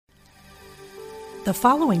The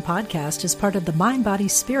following podcast is part of the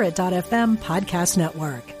MindBodySpirit.fm podcast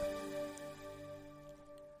network.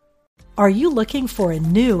 Are you looking for a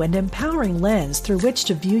new and empowering lens through which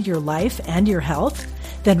to view your life and your health?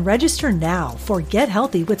 Then register now for Get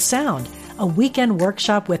Healthy with Sound, a weekend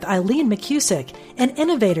workshop with Eileen McCusick, an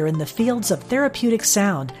innovator in the fields of therapeutic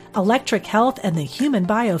sound, electric health, and the human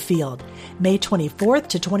biofield. May 24th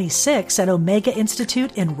to 26th at Omega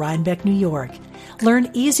Institute in Rhinebeck, New York.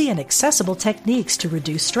 Learn easy and accessible techniques to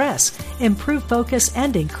reduce stress, improve focus,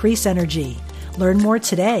 and increase energy. Learn more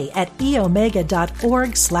today at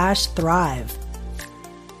eomega.org/thrive.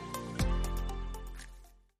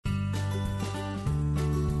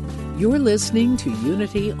 You're listening to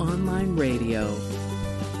Unity Online Radio,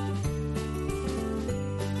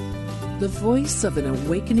 the voice of an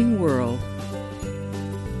awakening world.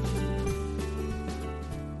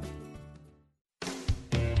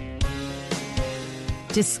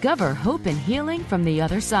 Discover hope and healing from the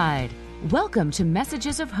other side. Welcome to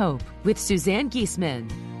Messages of Hope with Suzanne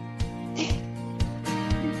Giesemann.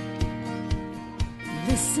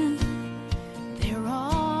 Listen, they're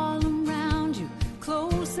all around you,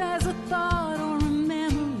 close as a thought or a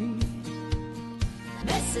memory.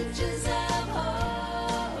 Messages of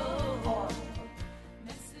hope.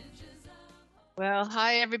 Messages of hope. Well,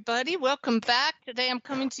 hi, everybody. Welcome back. Today I'm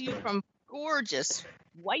coming to you from gorgeous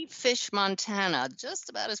Whitefish, Montana, just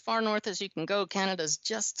about as far north as you can go. Canada's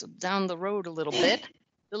just down the road a little bit.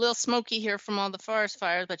 A little smoky here from all the forest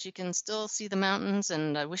fires, but you can still see the mountains,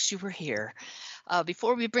 and I wish you were here.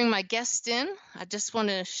 Before we bring my guest in, I just want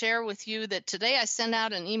to share with you that today I sent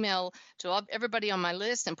out an email to everybody on my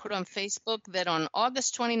list and put on Facebook that on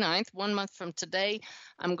August 29th, 1 month from today,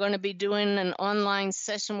 I'm going to be doing an online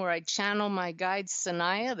session where I channel my guide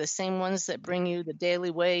Sanaya, the same ones that bring you the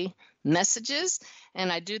Daily Way messages.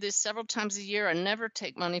 And I do this several times a year. I never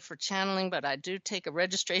take money for channeling, but I do take a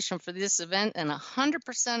registration for this event, and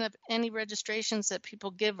 100% of any registrations that people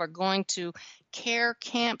give are going to care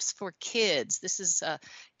camps for kids. This is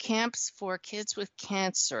camps for kids with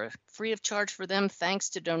cancer, free of charge for them thanks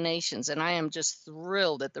to donations. And I am just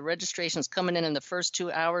thrilled that the registration's coming in the first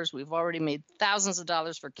 2 hours. We've already made thousands of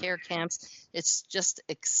dollars for care camps. It's just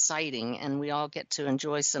exciting, and we all get to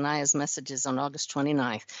enjoy Sanaya's messages on August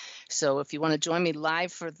 29th. So if you want to join me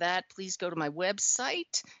live for that, please go to my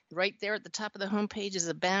website. Right there at the top of the homepage is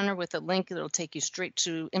a banner with a link that will take you straight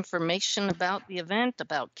to information about the event,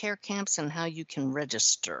 about care camps, and how you can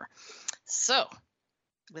register. So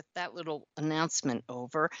with that little announcement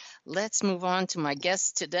over, let's move on to my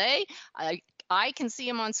guest today. I can see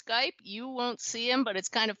him on Skype. You won't see him, but it's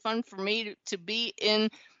kind of fun for me to be in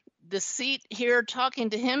the seat here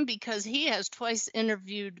talking to him because he has twice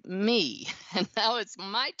interviewed me, and now it's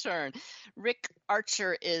my turn. Rick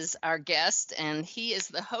Archer is our guest, and he is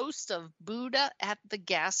the host of Buddha at the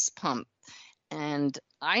Gas Pump. And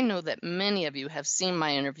I know that many of you have seen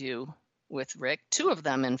my interview with Rick, 2 of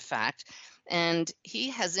them, in fact, and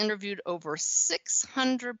he has interviewed over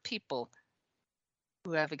 600 people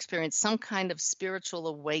who have experienced some kind of spiritual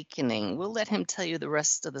awakening. We'll let him tell you the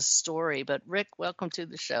rest of the story, but Rick, welcome to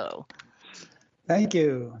the show. Thank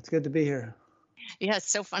you. It's good to be here. Yeah,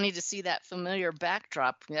 it's so funny to see that familiar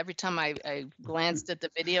backdrop. Every time I glanced at the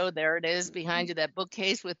video, there it is behind you, that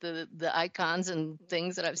bookcase with the icons and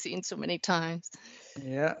things that I've seen so many times.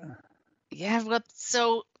 Yeah. Yeah, well,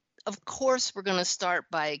 so of course we're going to start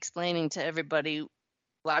by explaining to everybody.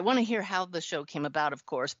 Well, I want to hear how the show came about, of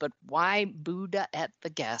course, but why Buddha at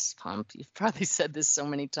the Gas Pump? You've probably said this so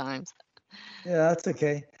many times. Yeah, that's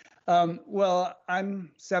okay. Well,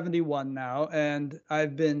 I'm 71 now, and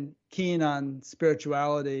I've been keen on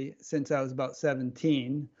spirituality since I was about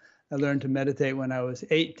 17. I learned to meditate when I was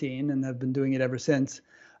 18 and have been doing it ever since.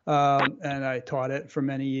 And I taught it for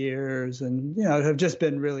many years and, have just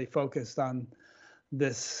been really focused on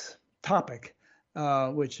this topic.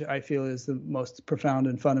 Which I feel is the most profound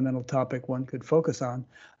and fundamental topic one could focus on.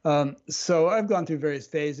 So I've gone through various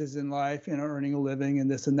phases in life, earning a living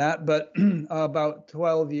and this and that. But about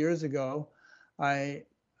 12 years ago, I'll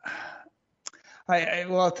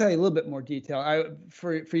tell you a little bit more detail.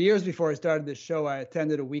 For years before I started this show, I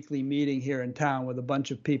attended a weekly meeting here in town with a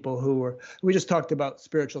bunch of people we just talked about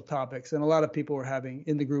spiritual topics. And a lot of people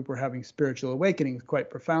in the group were having spiritual awakenings quite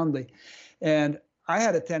profoundly. And I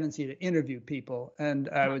had a tendency to interview people, and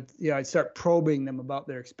I'd start probing them about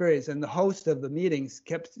their experience. And the host of the meetings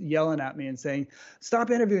kept yelling at me and saying,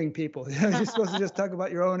 "Stop interviewing people. You're supposed to just talk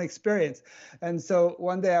about your own experience." And so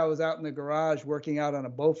one day I was out in the garage working out on a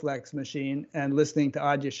Bowflex machine and listening to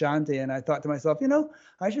Adyashanti, and I thought to myself,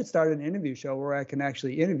 I should start an interview show where I can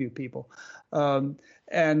actually interview people.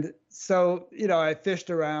 And so, I fished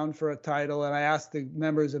around for a title, and I asked the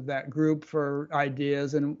members of that group for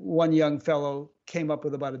ideas. And one young fellow came up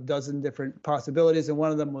with about a dozen different possibilities, and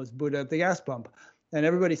one of them was Buddha at the gas pump. And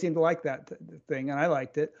everybody seemed to like that thing, and I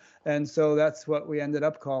liked it. And so that's what we ended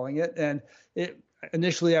up calling it. And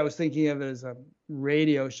initially, I was thinking of it as a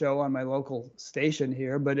radio show on my local station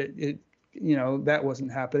here, but it that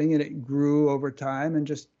wasn't happening, and it grew over time and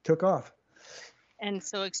just took off. And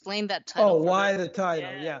so explain that title. Oh, why the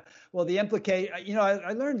title? Yeah. Well, the implication,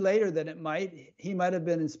 I learned later that he might have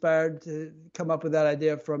been inspired to come up with that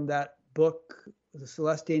idea from that book, The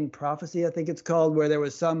Celestine Prophecy, I think it's called, where there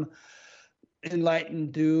was some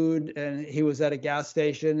enlightened dude and he was at a gas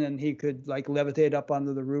station and he could like levitate up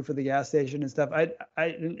onto the roof of the gas station and stuff.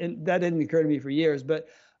 And that didn't occur to me for years, but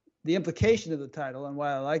the implication of the title and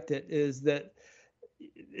why I liked it is that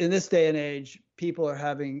in this day and age, people are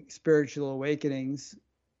having spiritual awakenings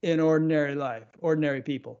in ordinary life, ordinary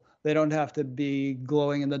people. They don't have to be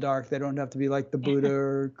glowing in the dark. They don't have to be like the Buddha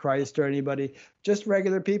or Christ or anybody, just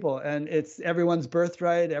regular people. And it's everyone's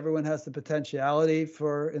birthright. Everyone has the potentiality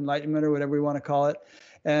for enlightenment or whatever we want to call it.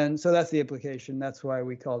 And so that's the implication. That's why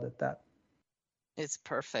we called it that. It's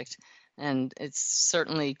perfect. And it's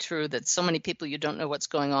certainly true that so many people, you don't know what's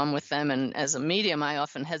going on with them. And as a medium, I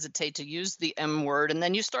often hesitate to use the M word. And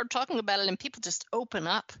then you start talking about it and people just open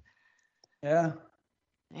up. Yeah.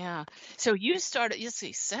 Yeah. So you started,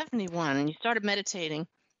 71, and you started meditating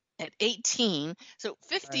at 18. So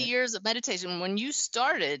 50 Right. years of meditation. When you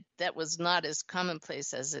started, that was not as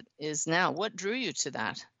commonplace as it is now. What drew you to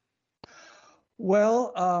that?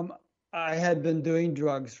 Well, I had been doing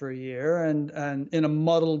drugs for a year, and in a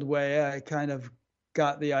muddled way, I kind of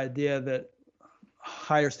got the idea that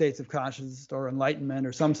higher states of consciousness or enlightenment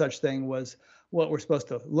or some such thing was what we're supposed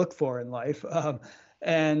to look for in life.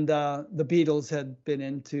 And the Beatles had been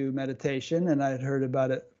into meditation, and I had heard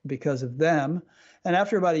about it because of them. And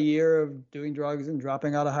after about a year of doing drugs and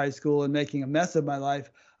dropping out of high school and making a mess of my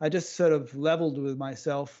life, I just sort of leveled with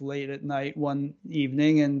myself late at night one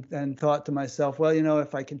evening and thought to myself, well,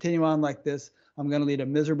 if I continue on like this, I'm going to lead a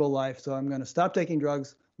miserable life. So I'm going to stop taking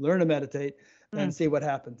drugs, learn to meditate, and see what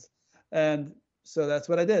happens. And so that's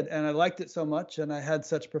what I did. And I liked it so much, and I had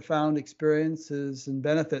such profound experiences and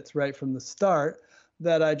benefits right from the start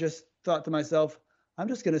that I just thought to myself, I'm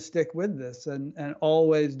just going to stick with this and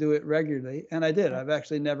always do it regularly. And I did. I've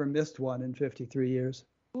actually never missed one in 53 years.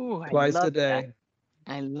 Ooh, Twice a day. That.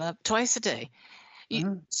 I love twice a day.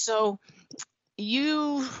 Uh-huh. So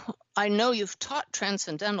I know you've taught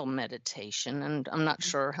transcendental meditation, and I'm not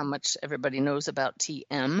sure how much everybody knows about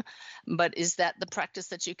TM, but is that the practice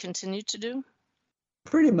that you continue to do?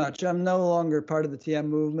 Pretty much. I'm no longer part of the TM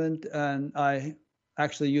movement, and I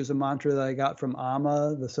actually use a mantra that I got from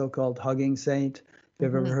Amma, the so-called hugging saint. If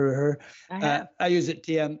you've ever heard of her, I have. I use it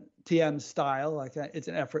TM style. Like it's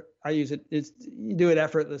an effort. I use it. You do it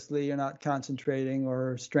effortlessly. You're not concentrating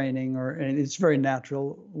or straining, and it's a very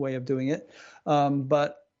natural way of doing it.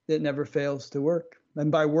 But it never fails to work.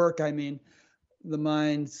 And by work, I mean the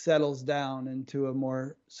mind settles down into a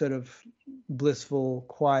more sort of blissful,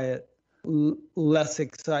 quiet, less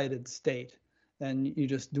excited state. And you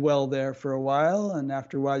just dwell there for a while, and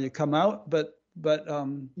after a while you come out, but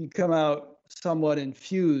you come out somewhat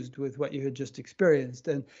infused with what you had just experienced,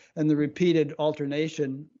 and the repeated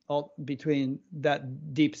alternation between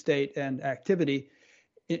that deep state and activity,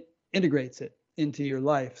 it integrates it into your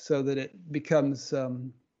life so that it becomes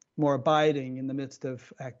more abiding in the midst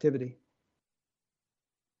of activity.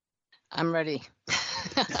 I'm ready.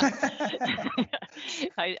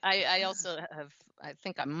 I also have. I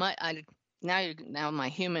think I might. Now my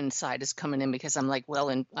human side is coming in because I'm like, well,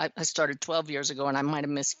 and I started 12 years ago and I might have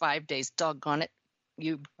missed 5 days. Doggone it.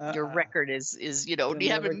 Your record is you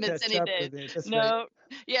haven't missed any days. No. Right.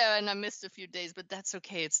 Yeah, and I missed a few days, but that's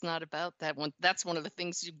okay. It's not about that one. That's one of the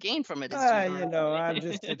things you gain from it. I'm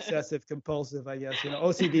just obsessive compulsive, I guess.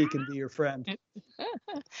 OCD can be your friend.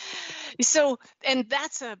 So, and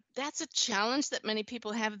that's a challenge that many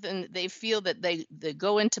people have. Then they feel that they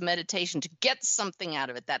go into meditation to get something out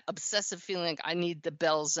of it, that obsessive feeling like I need the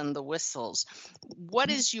bells and the whistles. What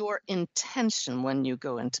is your intention when you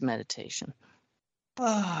go into meditation?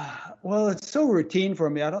 Well, it's so routine for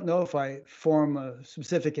me. I don't know if I form a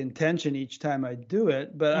specific intention each time I do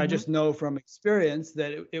it, but I just know from experience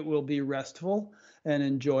that it will be restful and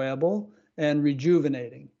enjoyable and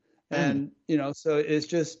rejuvenating. And, so it's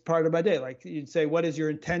just part of my day. Like you'd say, what is your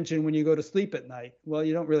intention when you go to sleep at night? Well,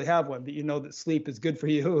 you don't really have one, but you know that sleep is good for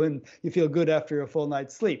you and you feel good after a full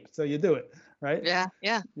night's sleep. So you do it, right? Yeah.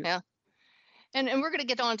 And we're going to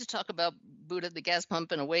get on to talk about Buddha, the gas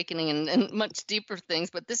pump, and awakening, and much deeper things.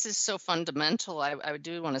 But this is so fundamental. I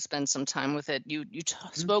do want to spend some time with it. You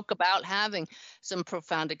spoke about having some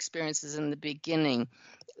profound experiences in the beginning.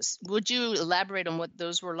 Would you elaborate on what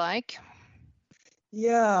those were like?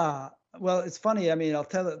 Yeah. Well, it's funny. I mean, I'll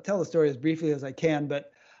tell the story as briefly as I can,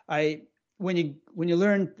 but when you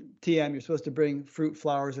learn TM, you're supposed to bring fruit,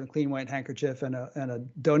 flowers, and a clean white handkerchief and a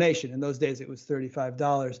donation. In those days, it was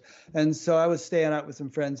 $35. And so I was staying out with some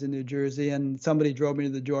friends in New Jersey, and somebody drove me to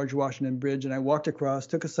the George Washington Bridge, and I walked across,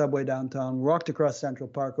 took a subway downtown, walked across Central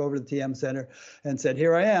Park over to the TM Center, and said,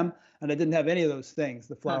 "Here I am." And I didn't have any of those things,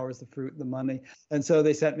 the flowers, the fruit, the money. And so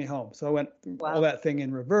they sent me home. So I went all that thing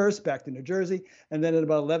in reverse back to New Jersey. And then at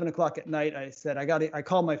about 11 o'clock at night, I said, I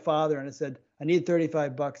called my father and I said, "I need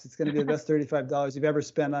 $35. It's going to be the best $35 you've ever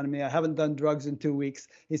spent on me. I haven't done drugs in 2 weeks."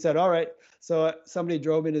 He said, "All right." So somebody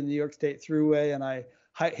drove me to the New York State Thruway, and I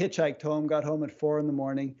hitchhiked home, got home at 4 in the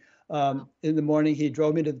morning. In the morning, he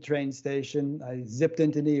drove me to the train station. I zipped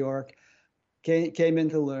into New York, came in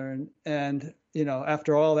to learn. And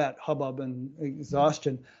after all that hubbub and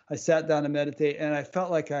exhaustion, I sat down to meditate, and I felt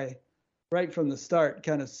like I, right from the start,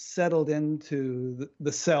 kind of settled into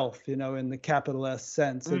the self, in the capital S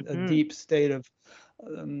sense, a deep state of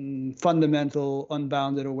fundamental,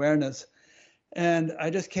 unbounded awareness. And I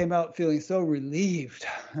just came out feeling so relieved.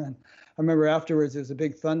 And I remember afterwards, there was a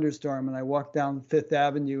big thunderstorm, and I walked down Fifth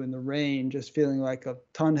Avenue in the rain, just feeling like a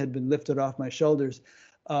ton had been lifted off my shoulders.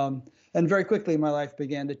 And very quickly, my life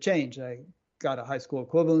began to change. I got a high school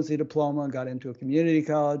equivalency diploma, got into a community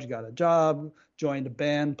college, got a job, joined a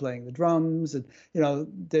band playing the drums,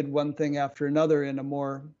 and did one thing after another in a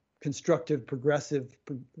more constructive, progressive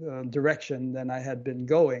direction than I had been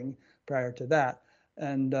going prior to that.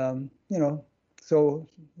 And so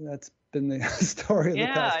that's been the story of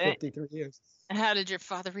the past 53 years. How did your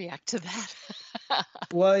father react to that?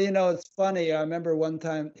 Well, it's funny. I remember one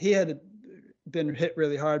time he had been hit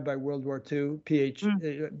really hard by World War II,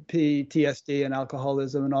 PTSD and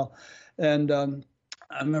alcoholism and all. And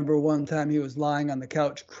I remember one time he was lying on the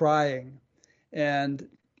couch crying, and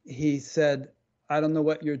he said, "I don't know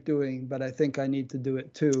what you're doing, but I think I need to do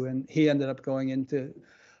it too." And he ended up going into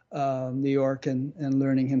New York and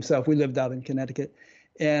learning himself. We lived out in Connecticut.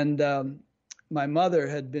 And my mother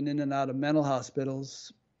had been in and out of mental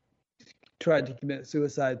hospitals, tried to commit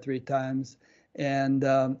suicide 3 times. And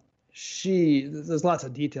there's lots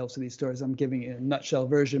of details to these stories. I'm giving you a nutshell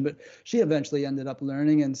version, but she eventually ended up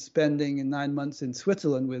learning and spending 9 months in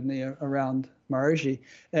Switzerland with me around Maharishi.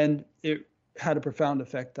 And it had a profound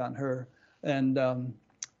effect on her. And,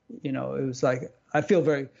 it was like, I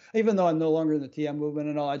feel even though I'm no longer in the TM movement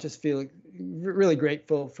and all, I just feel really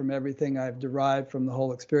grateful from everything I've derived from the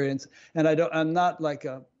whole experience. And I'm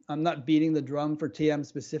not beating the drum for TM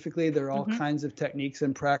specifically. There are all kinds of techniques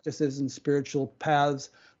and practices and spiritual paths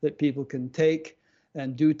that people can take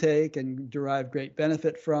and do take and derive great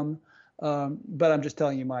benefit from. But I'm just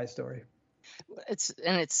telling you my story.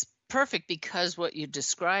 It's perfect because what you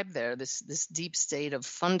described there, this deep state of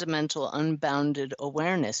fundamental, unbounded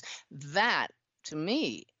awareness, that to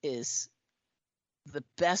me is the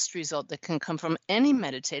best result that can come from any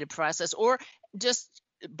meditative process, or just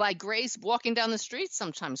by grace walking down the street.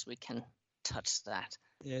 Sometimes we can touch that.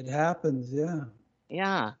 It happens, yeah.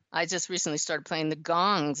 Yeah, I just recently started playing the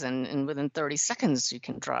gongs, and within 30 seconds you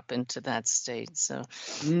can drop into that state. So,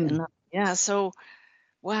 so,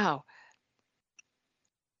 wow.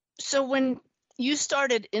 So when you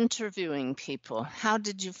started interviewing people, how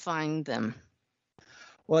did you find them?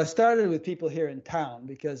 Well, I started with people here in town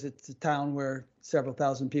because it's a town where several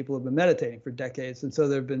thousand people have been meditating for decades. And so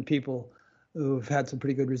there have been people who've had some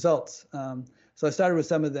pretty good results. So I started with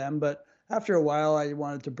some of them, but after a while, I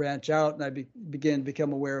wanted to branch out, and I began to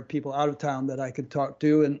become aware of people out of town that I could talk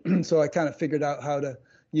to. And so I kind of figured out how to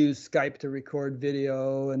use Skype to record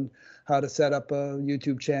video and how to set up a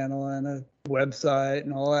YouTube channel and a website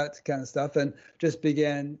and all that kind of stuff, and just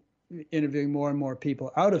began interviewing more and more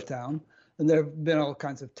people out of town. And there have been all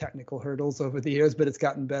kinds of technical hurdles over the years, but it's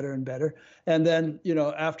gotten better and better. And then,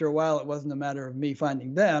 after a while, it wasn't a matter of me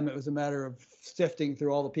finding them. It was a matter of sifting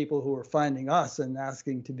through all the people who were finding us and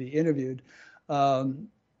asking to be interviewed.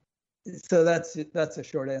 So that's a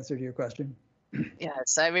short answer to your question.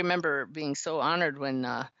 Yes, I remember being so honored when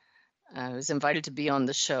I was invited to be on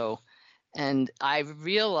the show. And I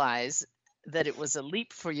realized that it was a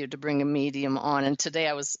leap for you to bring a medium on. And today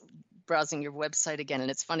I was browsing your website again,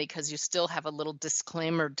 and it's funny because you still have a little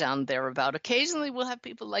disclaimer down there about occasionally we'll have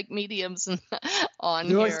people like mediums on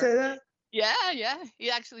here. Do I say that? Yeah. You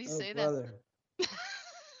actually say brother. that.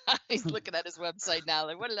 He's looking at his website now.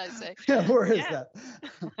 Like, what did I say? Yeah, where is that?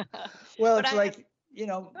 Well, it's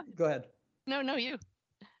go ahead. No, you.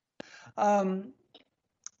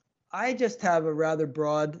 I just have a rather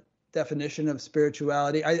broad definition of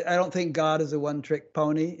spirituality. I don't think God is a one-trick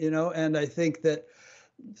pony, and I think that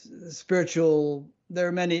there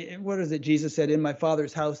are many, what is it Jesus said, in my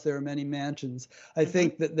Father's house there are many mansions. I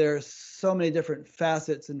think that there are so many different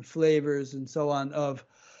facets and flavors and so on of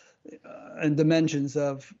and dimensions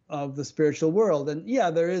of the spiritual world. And yeah,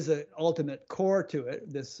 there is an ultimate core to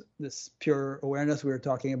it, this pure awareness we were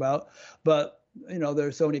talking about, but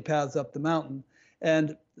there's so many paths up the mountain.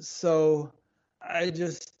 And so I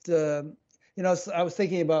just I was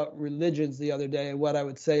thinking about religions the other day and what I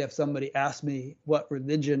would say if somebody asked me what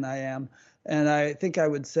religion I am. And I think I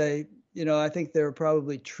would say, I think there are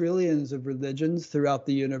probably trillions of religions throughout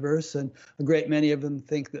the universe, and a great many of them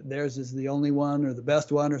think that theirs is the only one or the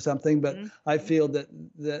best one or something. But I feel that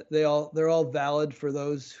they're all valid for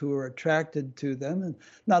those who are attracted to them, and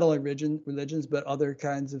not only religions, but other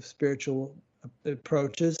kinds of spiritual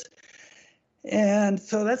approaches. And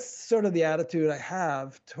so that's sort of the attitude I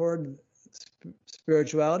have toward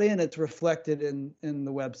spirituality, and it's reflected in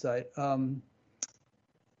the website.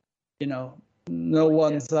 No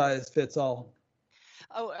one size fits all.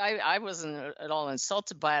 Oh, I wasn't at all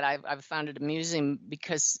insulted by it. I found it amusing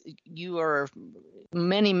because you are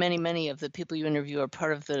many of the people you interview are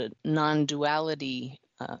part of the non-duality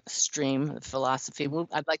stream of philosophy.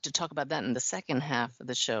 I'd like to talk about that in the second half of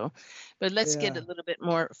the show, but let's get a little bit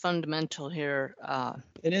more fundamental here.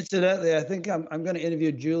 And incidentally, I think I'm going to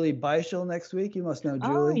interview Julie Beischel next week. You must know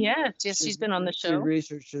Julie. Oh, yes, she's been on the show. She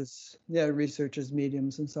researches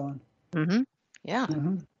mediums and so on. Mm-hmm. Yeah.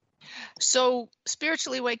 Mm-hmm. So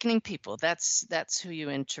spiritually awakening people, that's who you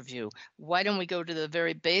interview. Why don't we go to the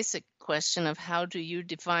very basic question of how do you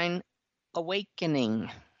define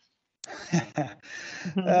awakening? I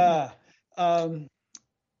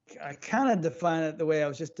kind of define it the way I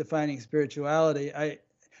was just defining spirituality.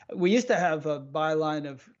 We used to have a byline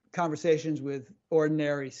of conversations with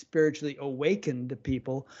ordinary spiritually awakened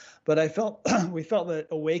people, but we felt that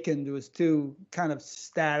awakened was too kind of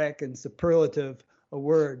static and superlative a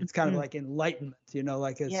word. It's kind of like enlightenment,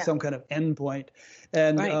 like it's some kind of endpoint.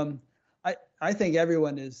 And I think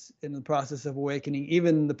everyone is in the process of awakening,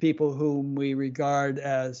 even the people whom we regard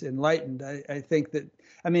as enlightened. I think that,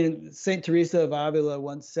 St. Teresa of Avila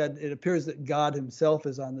once said, it appears that God himself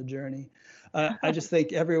is on the journey. I just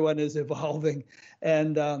think everyone is evolving.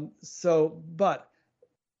 And but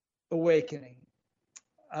awakening,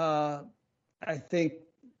 I think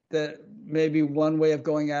that maybe one way of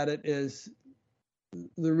going at it is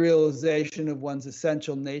the realization of one's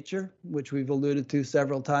essential nature, which we've alluded to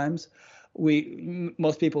several times.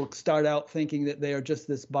 Most people start out thinking that they are just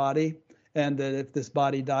this body, and that if this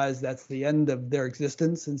body dies, that's the end of their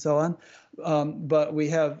existence and so on. But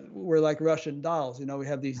we're like Russian dolls, we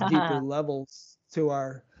have these deeper levels to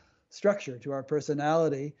our structure, to our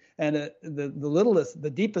personality. And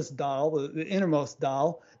the deepest doll, the innermost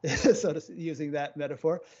doll, sort of using that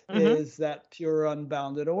metaphor, is that pure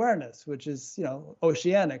unbounded awareness, which is,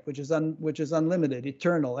 oceanic, which is unlimited,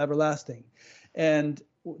 eternal, everlasting. And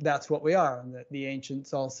that's what we are. And the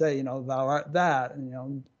ancients all say, thou art that,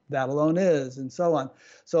 and, that alone is, and so on.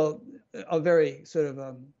 So a very sort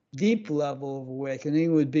of deep level of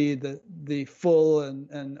awakening would be the full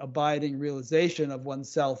and abiding realization of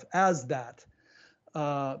oneself as that.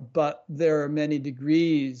 But there are many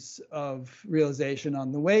degrees of realization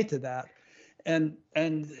on the way to that. And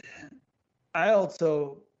I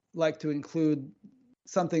also like to include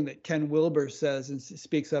something that Ken Wilber says and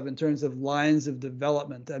speaks of in terms of lines of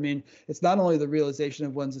development. It's not only the realization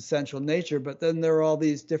of one's essential nature, but then there are all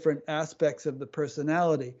these different aspects of the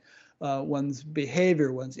personality, one's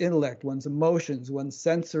behavior, one's intellect, one's emotions, one's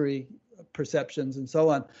sensory perceptions, and so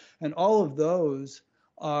on. And all of those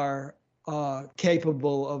are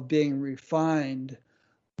capable of being refined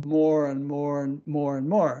more and more and more and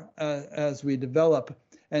more as we develop.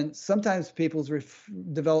 And sometimes people's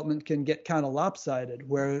development can get kind of lopsided,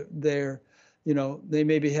 where they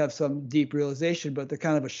maybe have some deep realization, but they're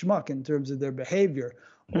kind of a schmuck in terms of their behavior,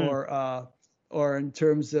 or in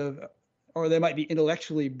terms of, or they might be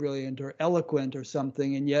intellectually brilliant or eloquent or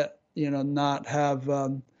something, and yet not have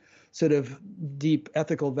sort of deep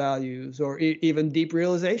ethical values or even deep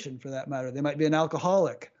realization, for that matter. They might be an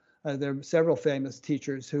alcoholic. There are several famous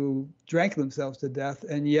teachers who drank themselves to death,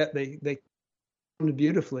 and yet they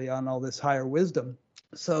beautifully on all this higher wisdom.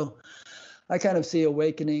 So I kind of see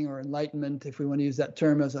awakening or enlightenment, if we want to use that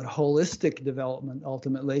term, as a holistic development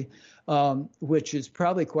ultimately, which is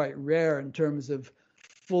probably quite rare in terms of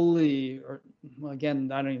fully, or well,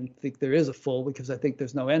 again, I don't even think there is a full, because I think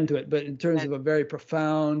there's no end to it, but in terms of a very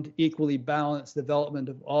profound, equally balanced development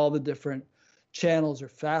of all the different channels or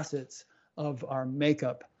facets of our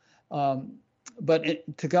makeup.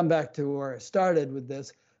 To come back to where I started with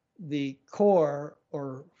this, the core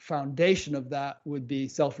or foundation of that would be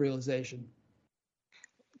self-realization.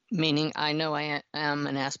 Meaning, I know I am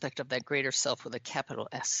an aspect of that greater self with a capital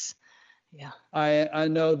S. Yeah. I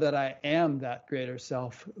know that I am that greater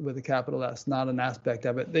self with a capital S, not an aspect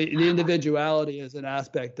of it. The individuality is an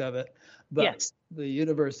aspect of it, but yes, the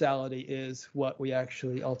universality is what we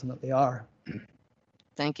actually ultimately are.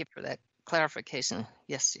 Thank you for that clarification.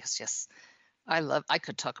 Yes, yes, yes. I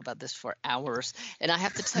could talk about this for hours. And I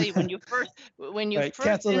have to tell you, when you first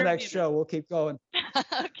cancel the next show. We'll keep going.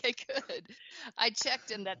 Okay, good. I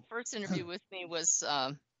checked, and that first interview with me was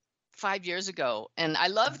 5 years ago. And I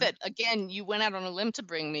love that, again, you went out on a limb to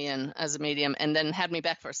bring me in as a medium and then had me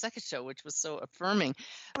back for a second show, which was so affirming.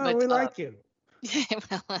 Oh, but we like you. Yeah,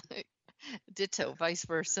 well, ditto, vice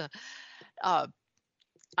versa.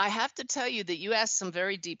 I have to tell you that you asked some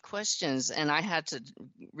very deep questions, and I had to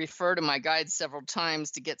refer to my guides several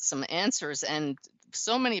times to get some answers. And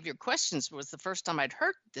so many of your questions was the first time I'd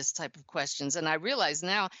heard this type of questions. And I realize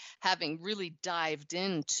now, having really dived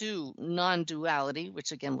into non-duality,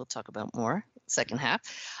 which again, we'll talk about more second half,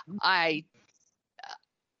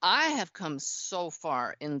 I have come so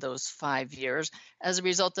far in those 5 years as a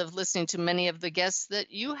result of listening to many of the guests that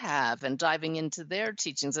you have and diving into their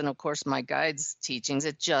teachings. And of course, my guides' teachings,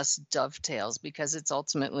 it just dovetails because it's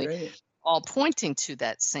ultimately all pointing to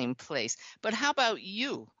that same place. But how about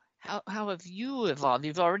you? How have you evolved?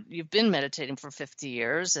 You've been meditating for 50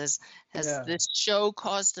 years. Has this show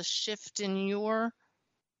caused a shift in your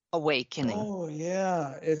awakening? Oh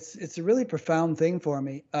yeah, it's a really profound thing for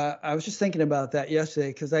me. I was just thinking about that yesterday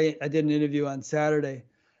because I did an interview on Saturday,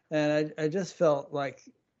 and I just felt like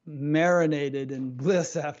marinated in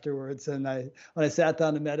bliss afterwards. And when I sat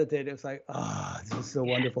down to meditate, it was like, this is so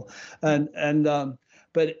wonderful.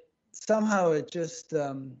 But somehow it just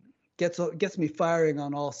gets me firing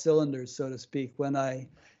on all cylinders, so to speak, when I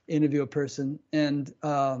interview a person, and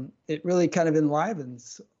it really kind of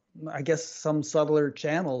enlivens, I guess, some subtler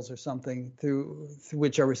channels or something through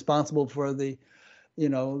which are responsible for the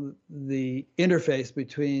interface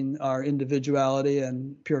between our individuality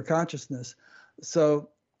and pure consciousness. So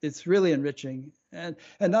it's really enriching, and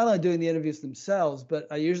not only doing the interviews themselves, but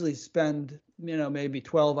I usually spend maybe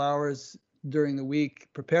 12 hours during the week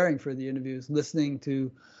preparing for the interviews, listening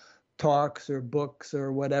to talks or books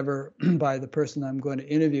or whatever by the person I'm going to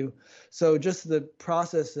interview. So just the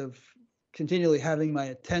process of continually having my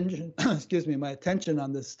attention, my attention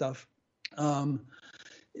on this stuff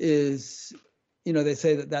is, they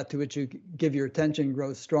say that to which you give your attention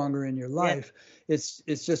grows stronger in your life. Yeah.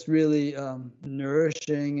 It's just really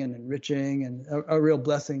nourishing and enriching, and a real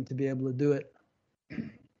blessing to be able to do it.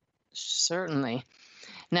 Certainly.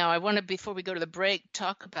 Now, I want to, before we go to the break,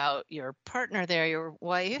 talk about your partner there, your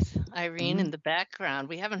wife, Irene, in the background.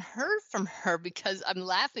 We haven't heard from her because I'm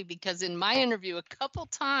laughing because in my interview a couple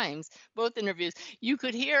times, both interviews, you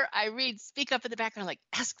could hear Irene speak up in the background like,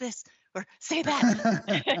 ask this or say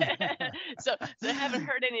that. So I haven't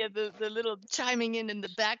heard any of the little chiming in the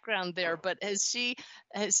background there, but is she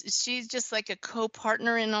just like a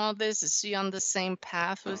co-partner in all this? Is she on the same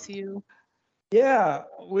path with you? Yeah,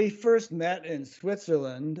 we first met in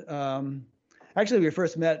Switzerland. Actually, we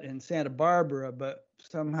first met in Santa Barbara, but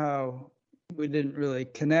somehow we didn't really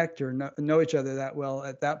connect or know each other that well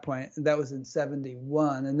at that point. That was in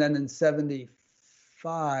 1971. And then in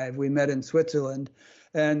 1975, we met in Switzerland.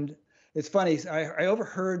 And it's funny, I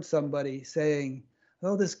overheard somebody saying,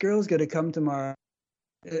 oh, this girl's going to come tomorrow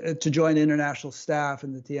to join international staff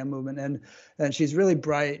in the TM movement, and she's really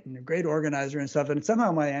bright and a great organizer and stuff. And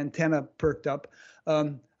somehow my antenna perked up.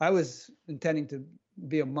 I was intending to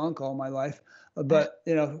be a monk all my life, but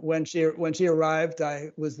when she arrived,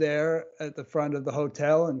 I was there at the front of the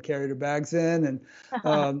hotel and carried her bags in,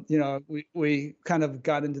 and we kind of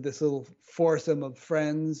got into this little foursome of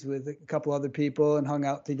friends with a couple other people and hung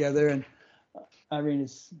out together. And Irene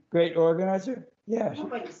is a great organizer. Yeah.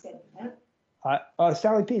 Nobody said that.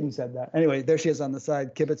 Sally Peden said that. Anyway, there she is on the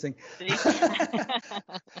side kibitzing.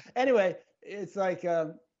 Anyway, it's like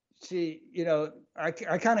we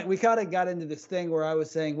kind of got into this thing where I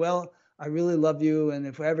was saying, well, I really love you, and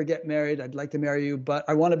if I ever get married, I'd like to marry you, but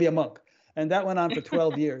I want to be a monk. And that went on for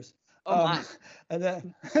 12 years. Oh my.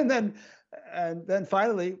 And then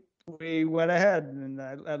finally we went ahead, and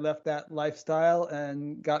I left that lifestyle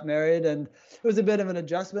and got married, and it was a bit of an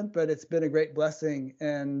adjustment, but it's been a great blessing,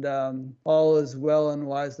 and all is well and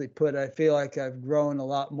wisely put. I feel like I've grown a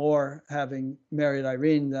lot more having married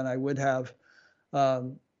Irene than I would have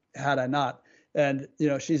had I not. And,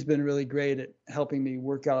 she's been really great at helping me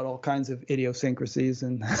work out all kinds of idiosyncrasies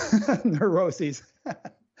and neuroses.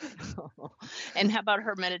 And how about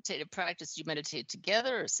her meditative practice? Do you meditate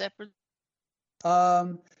together or separate?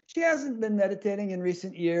 She hasn't been meditating in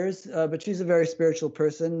recent years, but she's a very spiritual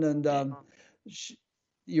person. And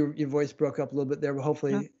your voice broke up a little bit there, but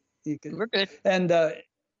hopefully you can. We're good. And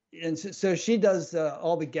so she does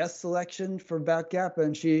all the guest selection for Bat Gap,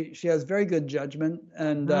 and she has very good judgment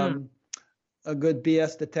and a good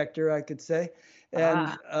BS detector, I could say.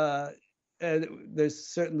 And there's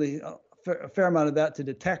certainly a fair amount of that to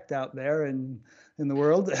detect out there in the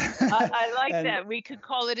world. I like that. We could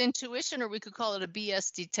call it intuition, or we could call it a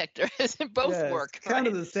BS detector. Both work. It's kind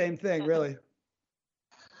of the same thing, really.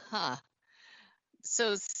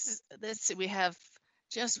 So let's see. We have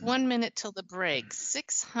just 1 minute till the break.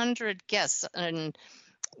 600 guests. And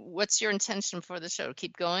what's your intention for the show?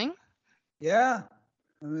 Keep going? Yeah,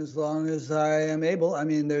 as long as I am able. I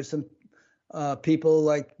mean, there's some people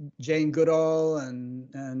like Jane Goodall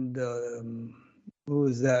and who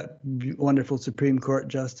was that wonderful Supreme Court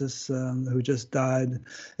justice who just died?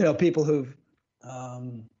 People who've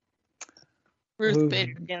Ruth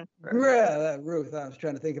Bader Ginsburg. Yeah, Ruth. I was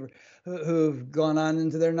trying to think of her. Who've gone on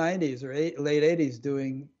into their 90s or late 80s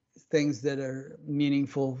doing things that are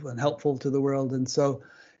meaningful and helpful to the world. And so,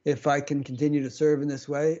 if I can continue to serve in this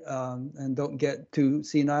way and don't get too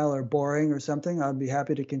senile or boring or something, I'd be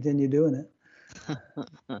happy to continue doing it.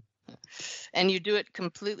 And you do it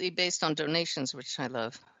completely based on donations, which I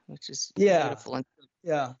love, which is beautiful.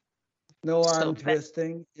 Beautiful. No arm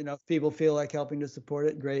twisting. If people feel like helping to support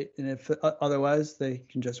it, great. And if otherwise, they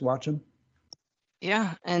can just watch them.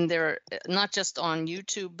 Yeah, and they're not just on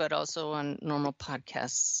YouTube, but also on normal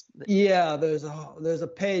podcasts. Yeah, there's a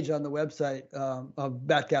page on the website of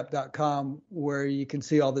batgap.com where you can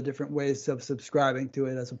see all the different ways of subscribing to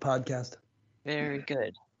it as a podcast. Very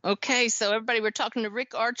good. Okay, so everybody, we're talking to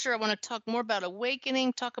Rick Archer. I want to talk more about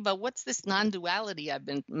awakening, talk about what's this non-duality I've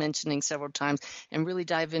been mentioning several times, and really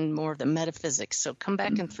dive in more of the metaphysics. So come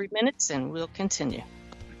back in 3 minutes and we'll continue.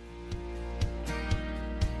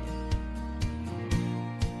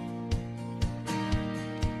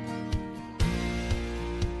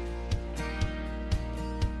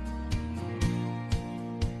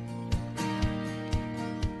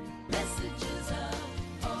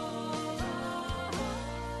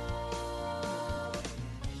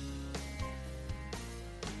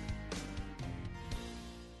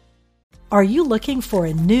 Are you looking for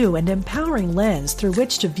a new and empowering lens through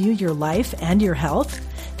which to view your life and your health?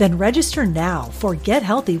 Then register now for Get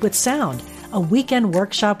Healthy with Sound, a weekend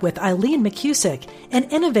workshop with Eileen McCusick, an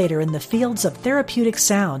innovator in the fields of therapeutic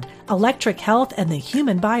sound, electric health, and the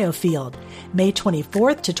human biofield. May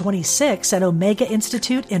 24th to 26th at Omega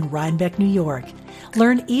Institute in Rhinebeck, New York.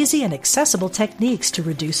 Learn easy and accessible techniques to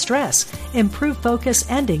reduce stress, improve focus,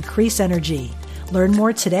 and increase energy. Learn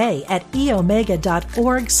more today at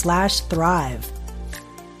eomega.org/thrive.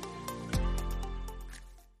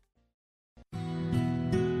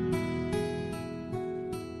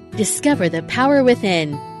 Discover the power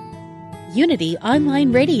within. Unity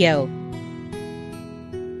Online Radio.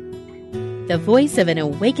 The voice of an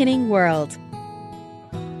awakening world.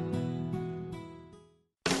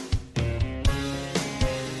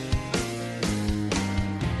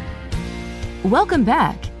 Welcome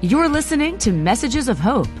back. You're listening to Messages of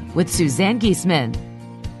Hope with Suzanne Giesemann.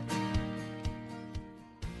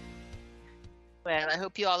 Well, I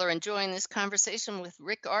hope you all are enjoying this conversation with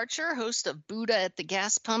Rick Archer, host of Buddha at the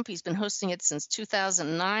Gas Pump. He's been hosting it since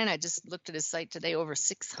 2009. I just looked at his site today, over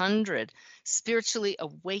 600 spiritually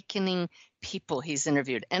awakening people he's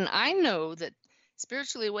interviewed. And I know that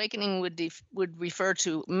spiritually awakening would refer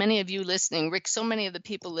to many of you listening. Rick, so many of the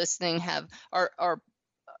people listening are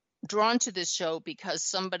drawn to this show because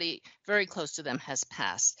somebody very close to them has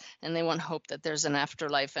passed and they want hope that there's an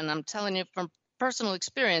afterlife. And I'm telling you from personal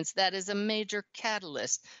experience, that is a major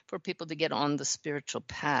catalyst for people to get on the spiritual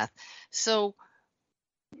path. So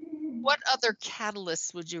what other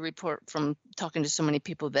catalysts would you report from talking to so many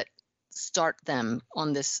people that start them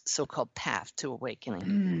on this so-called path to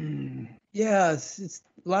awakening? Yeah, it's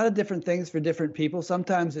a lot of different things for different people.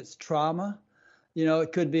 Sometimes it's trauma.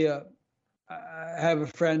 It could be I have a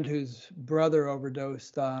friend whose brother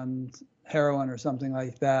overdosed on heroin or something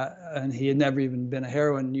like that, and he had never even been a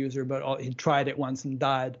heroin user, but he tried it once and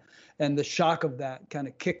died. And the shock of that kind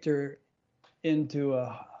of kicked her into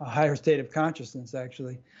a higher state of consciousness,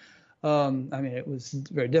 actually. I mean, it was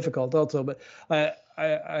very difficult also, but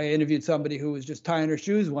I interviewed somebody who was just tying her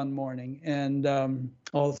shoes one morning and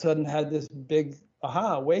all of a sudden had this big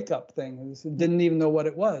wake up thing. Didn't even know what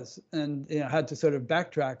it was, and had to sort of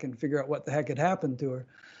backtrack and figure out what the heck had happened to her.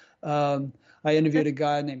 I interviewed a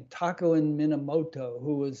guy named Takuin Minamoto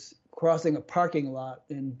who was crossing a parking lot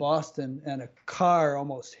in Boston, and a car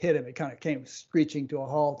almost hit him. It kind of came screeching to a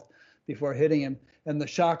halt before hitting him, and the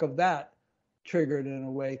shock of that triggered an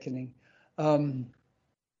awakening and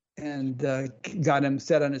got him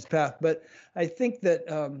set on his path. But I think that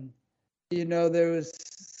there was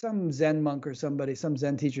some Zen monk or somebody, some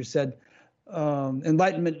Zen teacher said,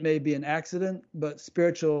 enlightenment may be an accident, but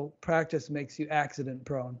spiritual practice makes you accident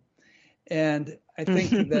prone. And I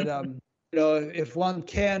think that if one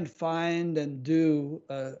can find and do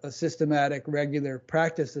a systematic, regular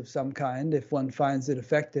practice of some kind, if one finds it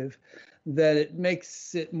effective, that it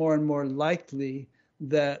makes it more and more likely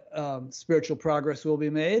that spiritual progress will be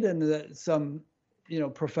made and that some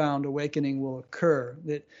profound awakening will occur.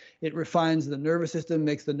 That it refines the nervous system,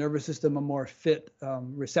 makes the nervous system a more fit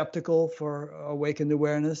receptacle for awakened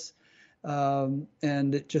awareness, and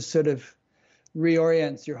it just sort of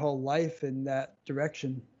reorients your whole life in that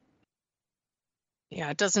direction. Yeah,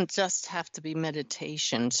 it doesn't just have to be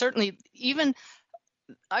meditation. Certainly, even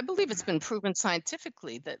I believe it's been proven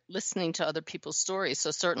scientifically that listening to other people's stories,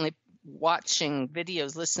 so certainly watching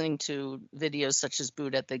videos, listening to videos such as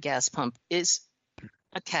Buddha at the gas pump is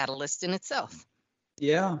a catalyst in itself.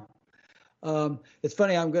 Yeah. It's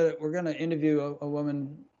funny, we're gonna interview a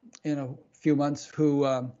woman in a few months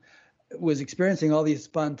who was experiencing all these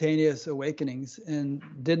spontaneous awakenings and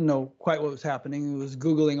didn't know quite what was happening. Was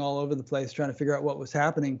Googling all over the place trying to figure out what was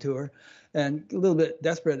happening to her, and a little bit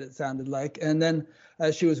desperate it sounded like. And then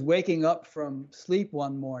as she was waking up from sleep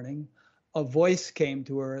one morning, a voice came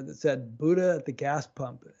to her that said, "Buddha at the gas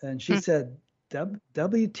pump." And she said,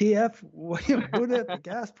 WTF, Buddha at the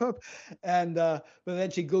gas pump? And but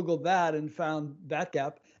then she Googled that and found that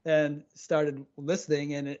gap and started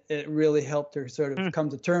listening, and it really helped her sort of come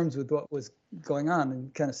to terms with what was going on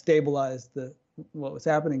and kind of stabilized what was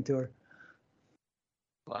happening to her.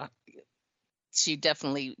 Well, she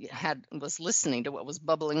definitely was listening to what was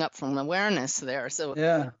bubbling up from awareness there. So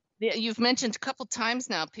yeah. You've mentioned a couple times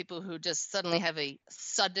now people who just suddenly have a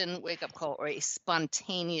sudden wake-up call or a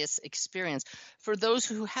spontaneous experience. For those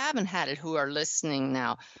who haven't had it, who are listening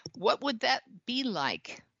now, what would that be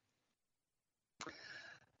like?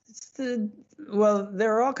 Well,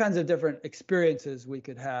 there are all kinds of different experiences we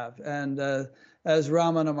could have. And as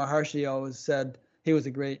Ramana Maharshi always said, he was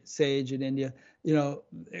a great sage in India,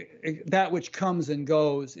 that which comes and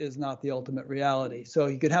goes is not the ultimate reality. So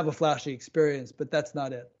you could have a flashy experience, but that's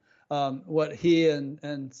not it. What he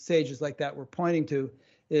and sages like that were pointing to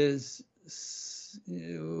is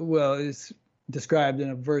described in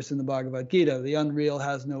a verse in the Bhagavad Gita: the unreal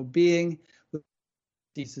has no being, it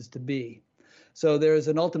ceases to be. So there is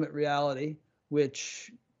an ultimate reality which,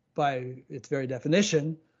 by its very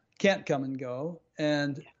definition, can't come and go.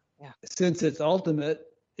 And since it's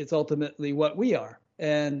ultimate, it's ultimately what we are.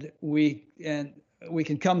 And we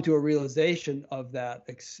can come to a realization of that,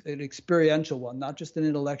 an experiential one, not just an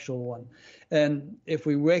intellectual one. And if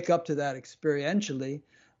we wake up to that experientially,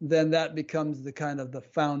 then that becomes the kind of the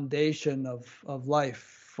foundation of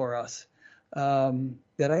life for us.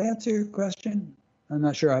 Did I answer your question? I'm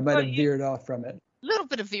not sure. I might have veered off from it. A little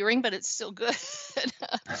bit of veering, but it's still good.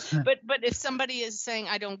 But if somebody is saying,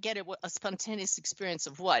 I don't get it, a spontaneous experience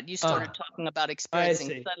of what? You started talking about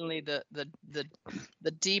experiencing suddenly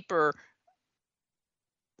the deeper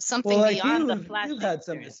something beyond the flash. You've had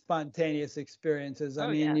some spontaneous experiences. I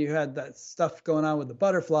mean, you had that stuff going on with the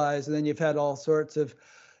butterflies, and then you've had all sorts of,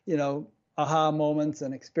 aha moments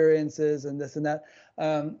and experiences and this and that.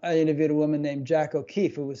 I interviewed a woman named Jack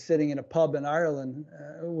O'Keefe who was sitting in a pub in Ireland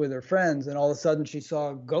with her friends, and all of a sudden she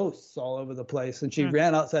saw ghosts all over the place, and she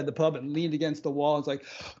ran outside the pub and leaned against the wall and was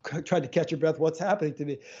like, tried to catch her breath. What's happening to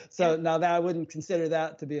me? So now that I wouldn't consider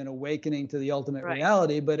that to be an awakening to the ultimate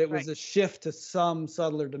reality, but it was a shift to some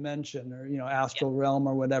subtler dimension or, astral realm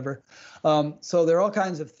or whatever. So there are all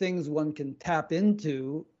kinds of things one can tap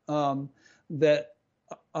into that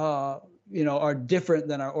are different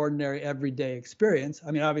than our ordinary everyday experience.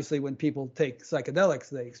 I mean, obviously, when people take psychedelics,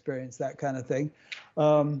 they experience that kind of thing.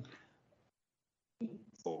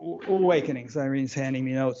 Awakenings. Irene's handing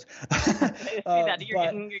me notes. See that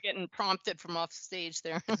you're getting prompted from off stage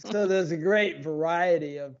there. So there's a great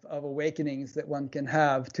variety of awakenings that one can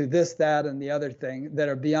have to this, that, and the other thing that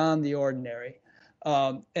are beyond the ordinary.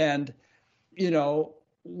 And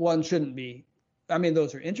one shouldn't be I mean,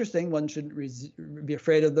 those are interesting. One shouldn't be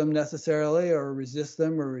afraid of them necessarily, or resist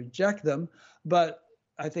them, or reject them. But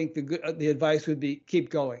I think the advice would be keep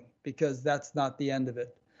going, because that's not the end of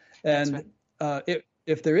it. And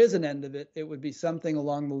if there is an end of it, it would be something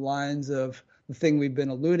along the lines of the thing we've been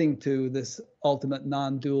alluding to, this ultimate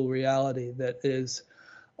non-dual reality that is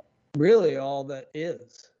really all that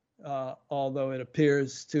is, although it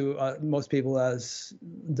appears to most people as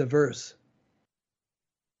diverse.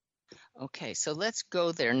 Okay, so let's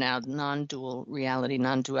go there now. Non-dual reality,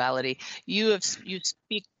 non-duality. You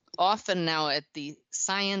speak often now at the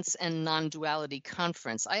Science and Non-Duality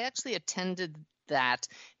Conference. I actually attended that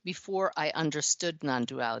before I understood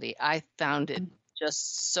non-duality. I found it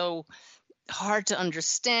just so hard to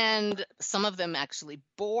understand, some of them actually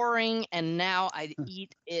boring, and now I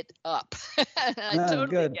eat it up. I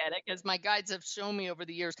totally get it, because my guides have shown me over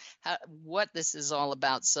the years what this is all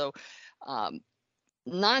about. So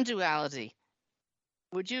non-duality,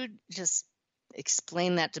 would you just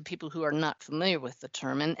explain that to people who are not familiar with the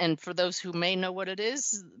term? And for those who may know what it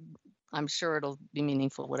is, I'm sure it'll be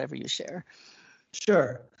meaningful, whatever you share.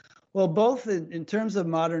 Sure. Well, both in terms of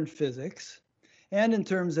modern physics and in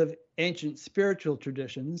terms of ancient spiritual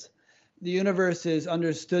traditions, the universe is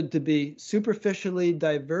understood to be superficially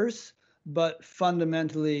diverse, but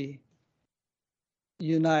fundamentally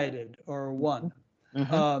united or one.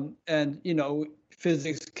 And,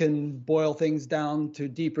 physics can boil things down to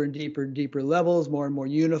deeper and deeper and deeper levels, more and more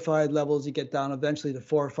unified levels. You get down eventually to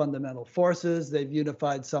 4 fundamental forces. They've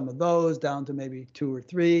unified some of those down to maybe 2 or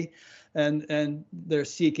 3. And they're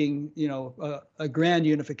seeking, a grand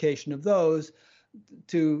unification of those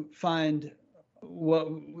to find what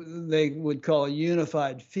they would call a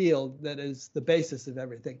unified field that is the basis of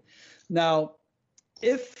everything. Now,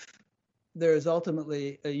 if there is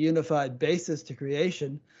ultimately a unified basis to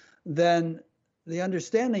creation, then the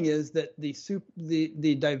understanding is that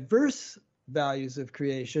the diverse values of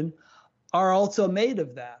creation are also made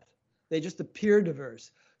of that. They just appear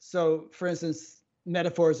diverse. So, for instance,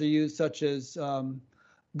 metaphors are used such as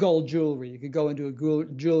gold jewelry. You could go into a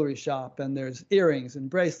jewelry shop and there's earrings and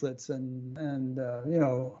bracelets and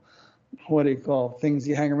what do you call things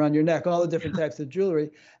you hang around your neck, all the different types of jewelry.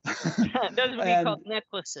 Those would be called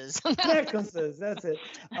necklaces. Necklaces, that's it.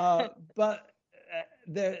 But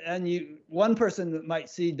one person might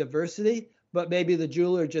see diversity, but maybe the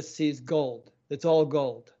jeweler just sees gold. It's all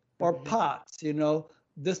gold. Or pots,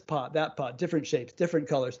 this pot, that pot, different shapes, different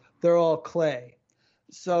colors. They're all clay.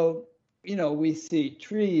 So, we see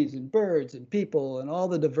trees and birds and people and all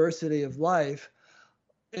the diversity of life.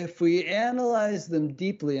 If we analyze them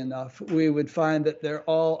deeply enough, we would find that they're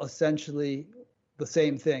all essentially the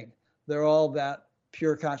same thing. They're all that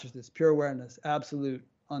pure consciousness, pure awareness, absolute,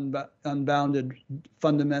 unbounded,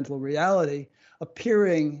 fundamental reality,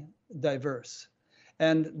 appearing diverse.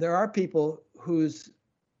 And there are people whose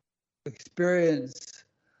experience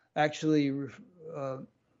actually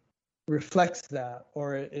reflects that,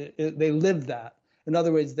 or they live that. In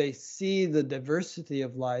other words, they see the diversity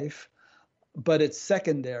of life, but it's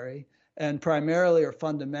secondary, and primarily or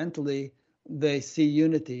fundamentally, they see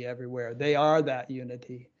unity everywhere. They are that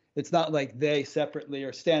unity. It's not like they separately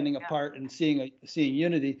are standing apart and seeing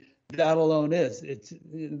unity. That alone is. It's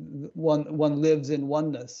one lives in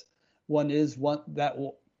oneness. One is one, that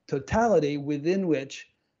totality within which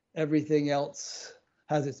everything else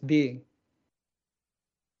has its being.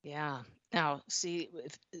 Yeah. Now, see,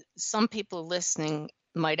 some people listening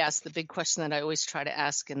might ask the big question that I always try to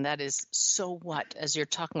ask, and that is, so what? As you're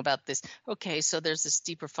talking about this, okay, so there's this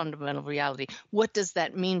deeper fundamental reality. What does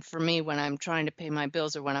that mean for me when I'm trying to pay my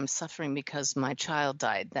bills or when I'm suffering because my child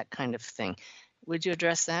died, that kind of thing? Would you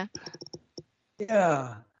address that?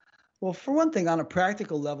 Yeah. Well, for one thing, on a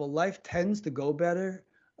practical level, life tends to go better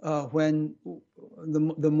when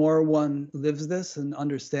the more one lives this and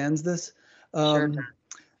understands this. Sure.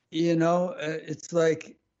 It's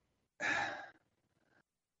like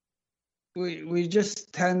we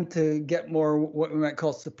just tend to get more what we might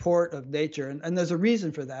call support of nature. And there's a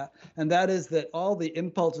reason for that. And that is that all the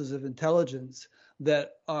impulses of intelligence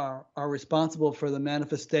that are responsible for the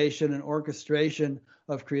manifestation and orchestration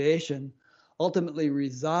of creation ultimately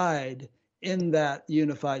reside in that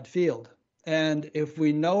unified field. And if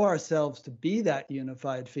we know ourselves to be that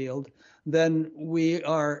unified field, then we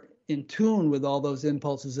are in tune with all those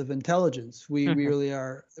impulses of intelligence. We really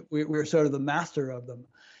are, we're sort of the master of them.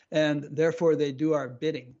 And therefore they do our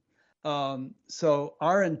bidding. So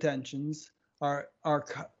our intentions, our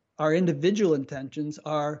individual intentions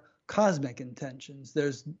are cosmic intentions.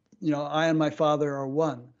 There's, I and my Father are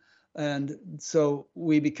one. And so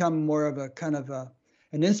we become more of a kind of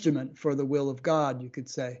an instrument for the will of God, you could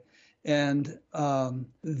say. And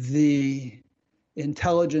the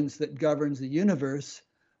intelligence that governs the universe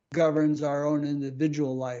governs our own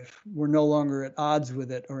individual life. We're no longer at odds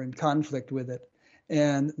with it or in conflict with it.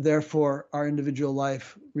 And therefore, our individual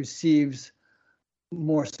life receives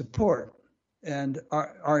more support. And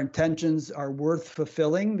our intentions are worth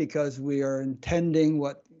fulfilling because we are intending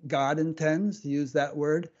what God intends, to use that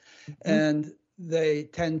word. And they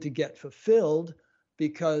tend to get fulfilled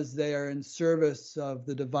because they are in service of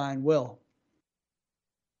the divine will.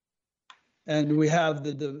 And we have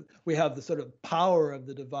the sort of power of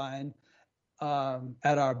the divine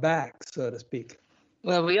at our back, so to speak.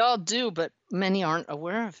 Well, we all do, but many aren't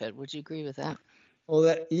aware of it. Would you agree with that?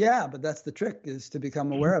 Well, yeah, but that's the trick, is to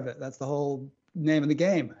become aware of it. That's the whole name of the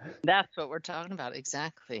game. That's what we're talking about,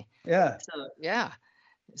 exactly. Yeah. So, yeah.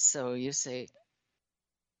 So you say,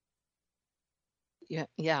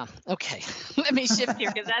 yeah. Okay. Let me shift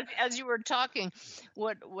here, because as you were talking,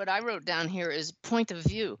 what I wrote down here is point of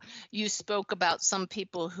view. You spoke about some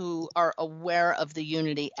people who are aware of the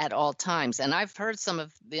unity at all times. And I've heard some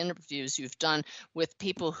of the interviews you've done with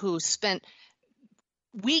people who spent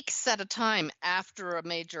weeks at a time after a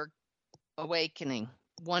major awakening,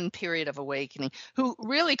 one period of awakening, who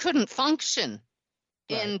really couldn't function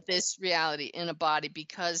in this reality, in a body,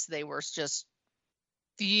 because they were just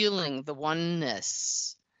feeling the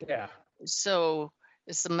oneness. Yeah. So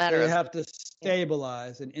it's a matter of... You have to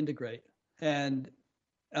stabilize and integrate. And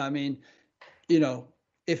I mean,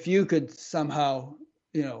 if you could somehow,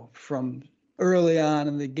 from early on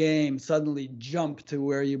in the game, suddenly jump to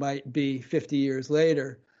where you might be 50 years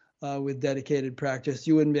later with dedicated practice,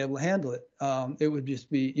 you wouldn't be able to handle it. It would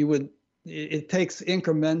just be, it takes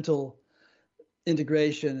incremental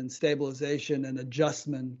integration and stabilization and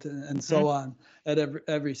adjustment and so on at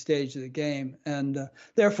every stage of the game. And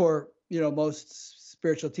therefore, most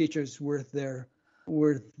spiritual teachers worth their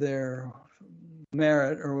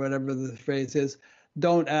merit, or whatever the phrase is,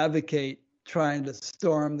 don't advocate trying to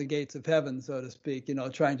storm the gates of heaven, so to speak,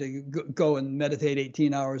 trying to go and meditate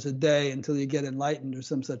 18 hours a day until you get enlightened or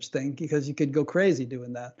some such thing, because you could go crazy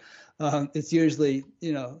doing that. It's usually,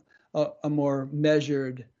 a more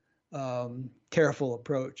measured, careful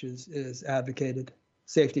approach is advocated.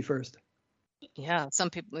 Safety first. Yeah,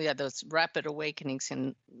 some people, those rapid awakenings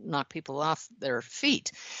can knock people off their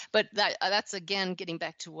feet. But that's, again, getting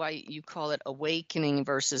back to why you call it awakening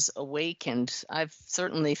versus awakened. I've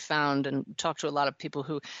certainly found and talked to a lot of people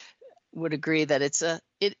who would agree that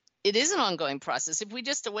it is an ongoing process. If we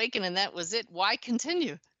just awaken and that was it, why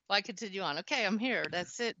continue? Why continue on? Okay, I'm here.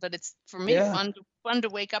 That's it. But it's, for me, fun to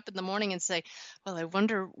wake up in the morning and say, well, I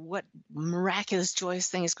wonder what miraculous, joyous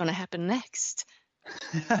thing is going to happen next.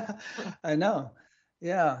 I know.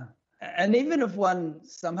 Yeah. And even if one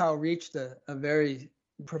somehow reached a very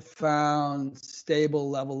profound,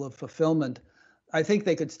 stable level of fulfillment, I think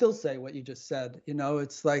they could still say what you just said.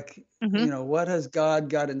 It's like, what has God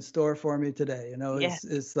got in store for me today?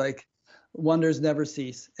 It's like wonders never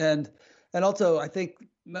cease. And also, I think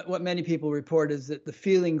what many people report is that the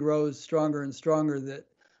feeling grows stronger and stronger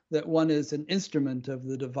that one is an instrument of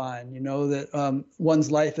the divine, that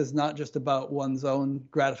one's life is not just about one's own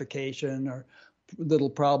gratification or little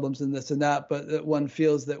problems and this and that, but that one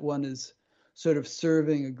feels that one is sort of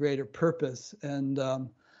serving a greater purpose. And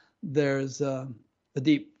there's a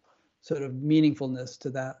deep sort of meaningfulness to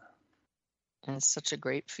that. And it's such a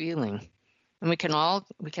great feeling. And we can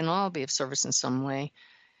all be of service in some way.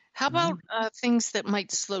 How about things that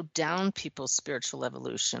might slow down people's spiritual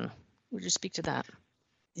evolution? Would you speak to that?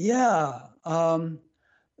 Yeah,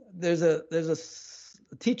 there's a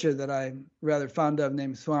teacher that I'm rather fond of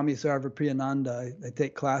named Swami Sarvapriyananda. I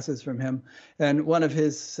take classes from him, and one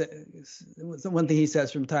thing he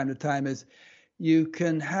says from time to time is, you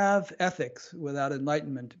can have ethics without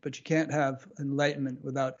enlightenment, but you can't have enlightenment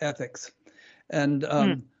without ethics. And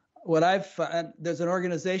what I've found, there's an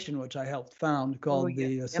organization which I helped found called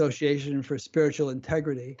the Association for Spiritual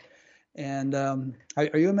Integrity, and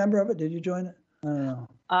are you a member of it? Did you join it? I don't know.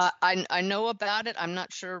 I know about it. I'm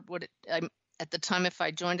not sure what at the time, if I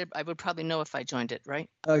joined it, I would probably know if I joined it, right?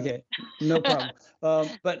 Okay, no problem.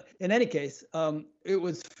 But in any case,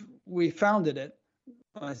 we founded it,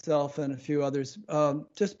 myself and a few others,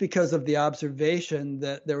 just because of the observation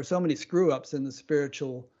that there were so many screw-ups in the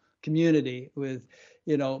spiritual community, with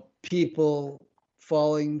people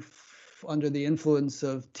falling under the influence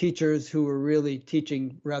of teachers who were really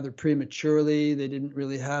teaching rather prematurely. They didn't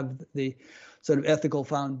really have the sort of ethical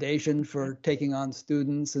foundation for taking on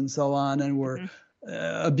students and so on, and were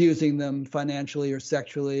abusing them financially or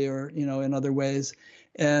sexually or, in other ways.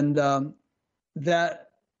 And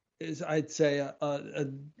that is, I'd say, a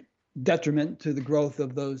detriment to the growth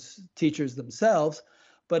of those teachers themselves,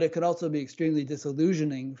 but it could also be extremely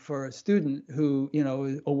disillusioning for a student who,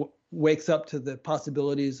 wakes up to the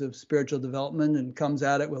possibilities of spiritual development and comes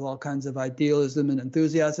at it with all kinds of idealism and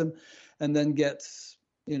enthusiasm, and then gets,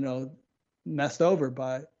 messed over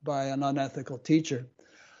by an unethical teacher.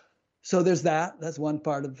 So there's that. That's one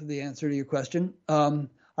part of the answer to your question. I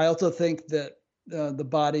also think that the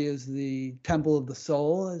body is the temple of the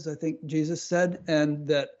soul, as I think Jesus said, and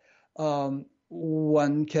that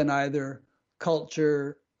one can either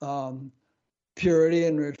culture purity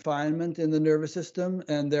and refinement in the nervous system,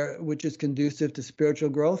 and which is conducive to spiritual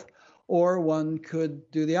growth, or one could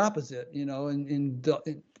do the opposite, and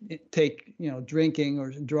take drinking or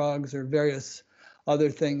drugs or various other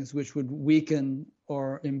things which would weaken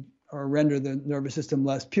or render the nervous system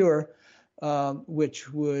less pure,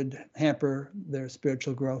 which would hamper their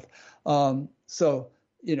spiritual growth. So,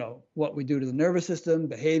 what we do to the nervous system,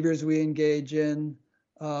 behaviors we engage in,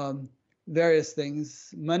 various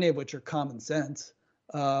things, many of which are common sense,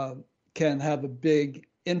 can have a big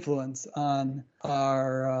influence on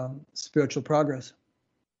our spiritual progress.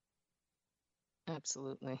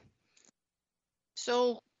 Absolutely.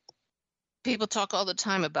 So people talk all the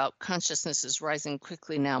time about consciousness is rising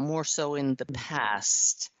quickly now, more so in the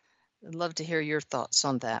past. I'd love to hear your thoughts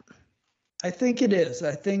on that. I think it is.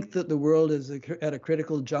 I think that the world is at a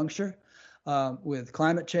critical juncture with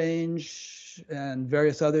climate change and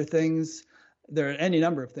various other things. There are any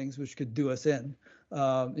number of things which could do us in,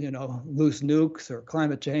 loose nukes or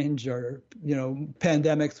climate change or,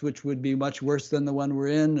 pandemics, which would be much worse than the one we're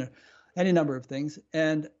in, or any number of things.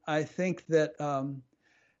 And I think that,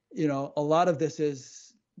 a lot of this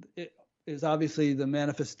is obviously the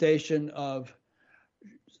manifestation of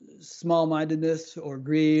small-mindedness or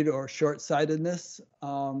greed or short-sightedness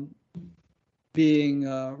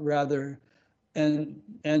being rather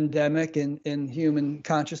endemic in human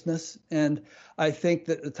consciousness. And I think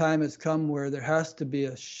that the time has come where there has to be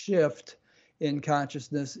a shift in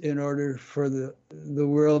consciousness in order for the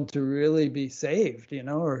world to really be saved,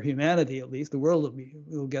 or humanity at least. The world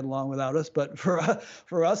will get along without us, but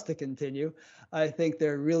for us to continue, I think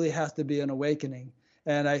there really has to be an awakening.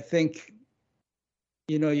 And I think,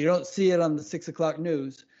 you don't see it on the 6 o'clock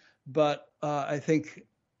news, but I think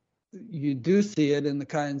you do see it in the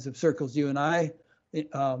kinds of circles you and I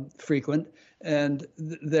frequent, and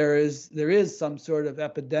there is some sort of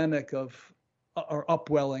epidemic or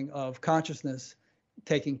upwelling of consciousness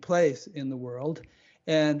taking place in the world,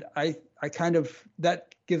 and I kind of,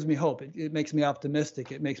 that gives me hope. It makes me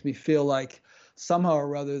optimistic. It makes me feel like somehow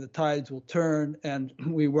or other the tides will turn and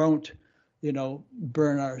we won't,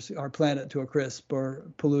 burn our planet to a crisp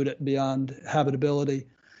or pollute it beyond habitability.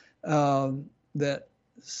 That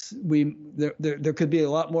there could be a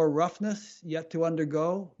lot more roughness yet to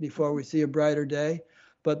undergo before we see a brighter day,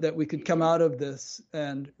 but that we could come out of this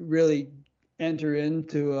and really enter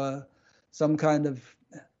into some kind of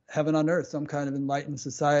heaven on earth, some kind of enlightened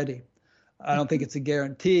society. I don't think it's a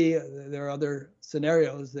guarantee. There are other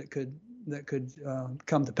scenarios that could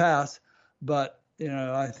come to pass, but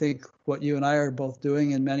I think what you and I are both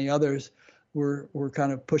doing, and many others, we're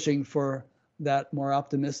kind of pushing for that more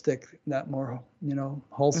optimistic, that more,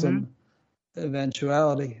 wholesome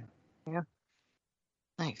eventuality. Yeah.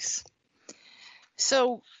 Nice.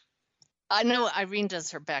 So I know Irene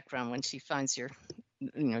does her background when she finds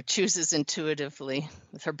chooses intuitively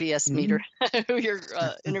with her BS meter who your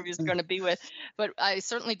interview is going to be with. But I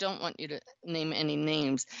certainly don't want you to name any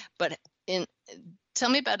names. But tell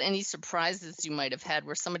me about any surprises you might have had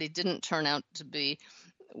where somebody didn't turn out to be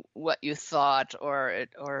what you thought, or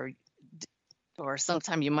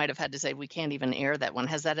sometime you might have had to say, we can't even air that one.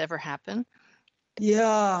 Has that ever happened?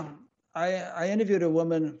 Yeah, I interviewed a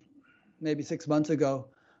woman maybe 6 months ago.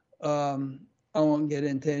 I won't get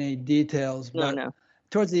into any details, but no.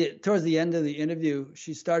 Towards the end of the interview,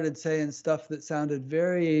 she started saying stuff that sounded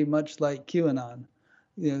very much like QAnon,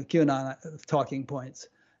 QAnon talking points.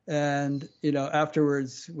 And,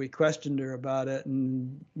 afterwards we questioned her about it,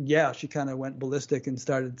 and she kind of went ballistic and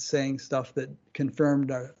started saying stuff that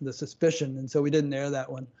confirmed the suspicion. And so we didn't air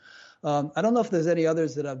that one. I don't know if there's any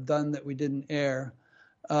others that I've done that we didn't air,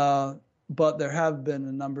 but there have been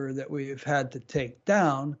a number that we've had to take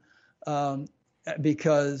down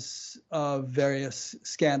because of various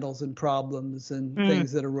scandals and problems and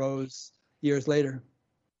things that arose years later.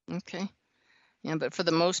 Okay. Yeah, but for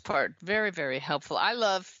the most part, very, very helpful. I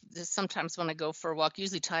love this sometimes when I go for a walk.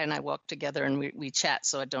 Usually Ty and I walk together and we chat,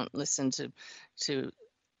 so I don't listen to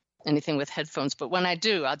anything with headphones. But when I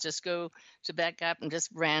do, I'll just go to back up and just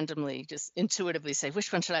randomly, just intuitively say,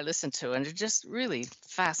 which one should I listen to? And they're just really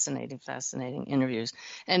fascinating interviews,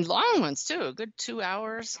 and long ones too, a good 2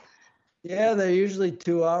 hours. Yeah, they're usually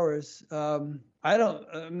 2 hours. I mean,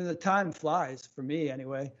 the time flies for me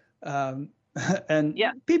anyway. And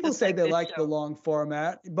people say they like the long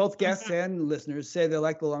format. Both guests and listeners say they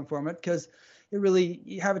like the long format because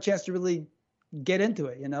you have a chance to really get into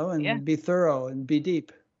it, and be thorough and be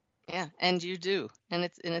deep. Yeah, and you do, and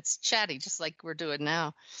it's chatty, just like we're doing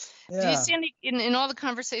now. Yeah. Do you see any in all the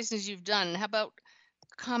conversations you've done? How about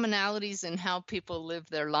commonalities in how people live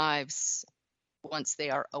their lives once they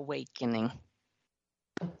are awakening?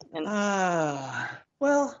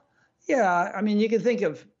 Well, yeah. I mean, you can think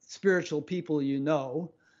of spiritual people,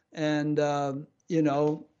 and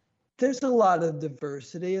there's a lot of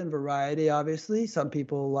diversity and variety. Obviously, some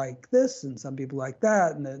people like this and some people like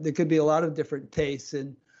that, and there could be a lot of different tastes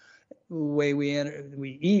in the way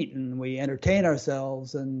we eat and we entertain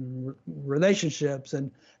ourselves and relationships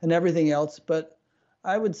and everything else. But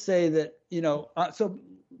I would say that so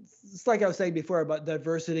it's like I was saying before about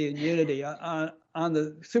diversity and unity. On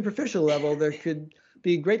the superficial level, there could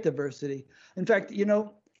be great diversity. In fact,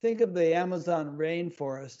 think of the Amazon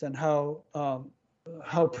rainforest and how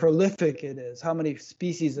prolific it is, how many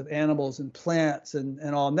species of animals and plants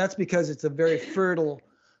and all. And that's because it's a very fertile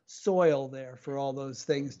soil there for all those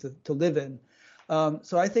things to live in.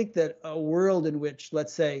 So I think that a world in which,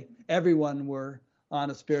 let's say, everyone were on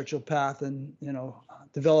a spiritual path and,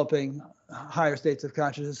 developing higher states of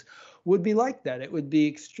consciousness would be like that. It would be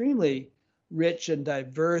extremely rich and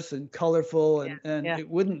diverse and colorful, and it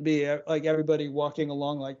wouldn't be like everybody walking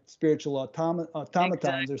along like spiritual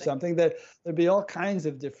automatons or something. There'd be all kinds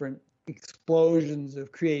of different explosions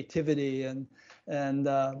of creativity and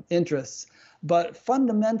interests. But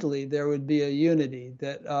fundamentally, there would be a unity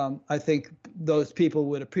that I think those people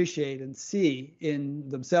would appreciate and see in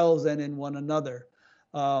themselves and in one another,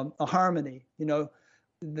 a harmony.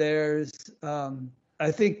 There's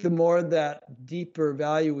I think the more that deeper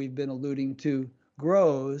value we've been alluding to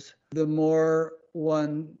grows, the more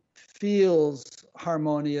one feels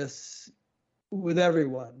harmonious with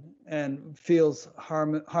everyone and feels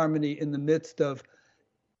harmony in the midst of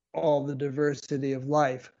all the diversity of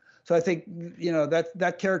life. So I think,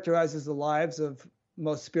 that characterizes the lives of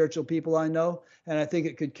most spiritual people I know. And I think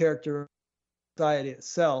it could characterize society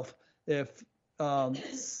itself if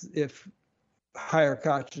higher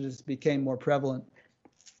consciousness became more prevalent.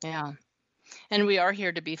 Yeah. And we are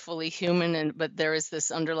here to be fully human, but there is this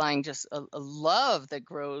underlying just a love that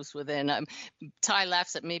grows within. Ty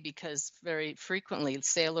laughs at me because very frequently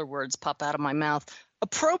sailor words pop out of my mouth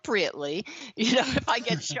appropriately. If I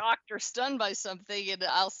get shocked or stunned by something, and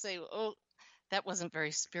I'll say, "Oh, that wasn't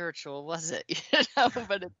very spiritual, was it?"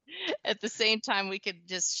 But at the same time, we could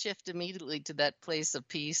just shift immediately to that place of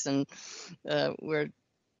peace and where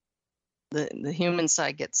the human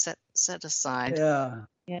side gets set aside. Yeah.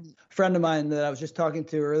 A friend of mine that I was just talking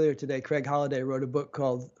to earlier today, Craig Holliday, wrote a book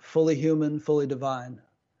called Fully Human, Fully Divine.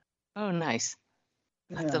 Oh, nice.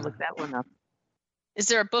 I have to look that one up. Is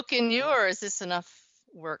there a book in you, or is this enough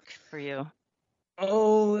work for you?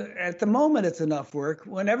 Oh, at the moment, it's enough work.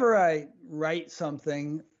 Whenever I write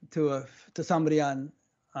something to somebody on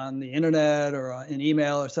the internet or an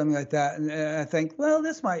email or something like that, and I think, well,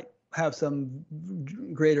 this might have some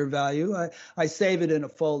greater value, I save it in a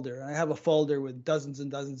folder. I have a folder with dozens and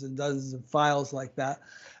dozens and dozens of files like that.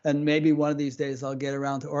 And maybe one of these days I'll get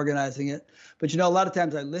around to organizing it. But a lot of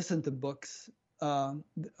times I listen to books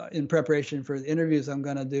in preparation for the interviews I'm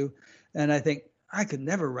going to do. And I think, I could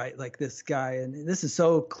never write like this guy. And this is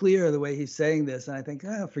so clear the way he's saying this. And I think,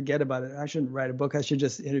 forget about it. I shouldn't write a book. I should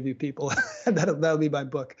just interview people. That'll be my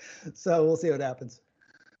book. So we'll see what happens.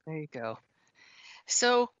 There you go.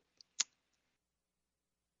 So,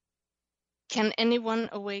 can anyone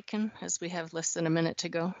awaken, as we have less than a minute to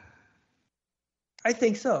go? I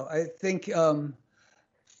think so. I think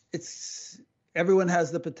everyone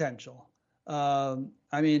has the potential.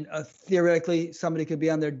 Theoretically, somebody could be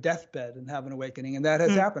on their deathbed and have an awakening, and that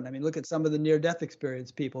has happened. Look at some of the near-death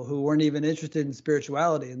experience people who weren't even interested in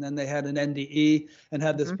spirituality, and then they had an NDE and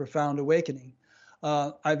had this profound awakening.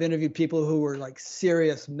 I've interviewed people who were like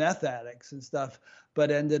serious meth addicts and stuff,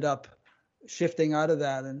 but ended up shifting out of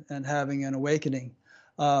that and having an awakening.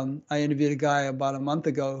 I interviewed a guy about a month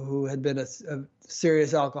ago who had been a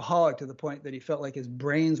serious alcoholic to the point that he felt like his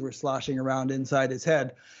brains were sloshing around inside his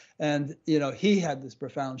head. And, he had this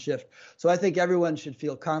profound shift. So I think everyone should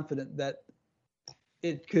feel confident that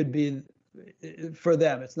it could be for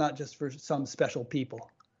them. It's not just for some special people.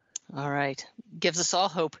 All right. Gives us all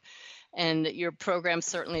hope. And your program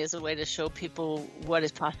certainly is a way to show people what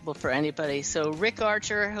is possible for anybody. So Rick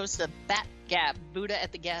Archer, host of Bat Gap, Buddha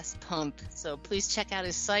at the Gas Pump. So please check out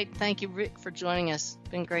his site. Thank you, Rick, for joining us.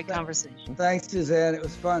 It's been a great conversation. Thanks, Suzanne. It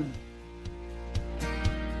was fun.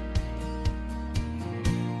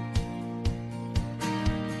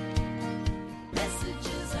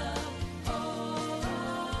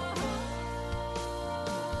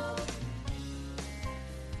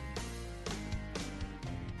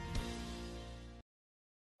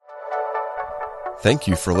 Thank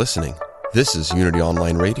you for listening. This is Unity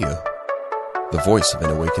Online Radio, the voice of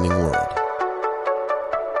an awakening world.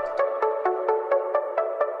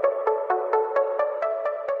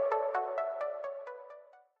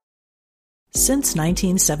 Since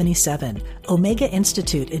 1977, Omega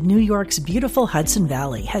Institute in New York's beautiful Hudson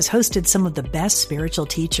Valley has hosted some of the best spiritual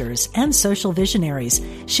teachers and social visionaries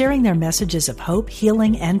sharing their messages of hope,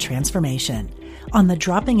 healing, and transformation. On the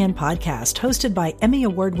Dropping In podcast, hosted by Emmy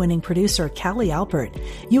Award-winning producer Callie Alpert,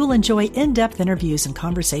 you will enjoy in-depth interviews and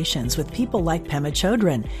conversations with people like Pema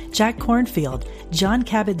Chodron, Jack Kornfield, John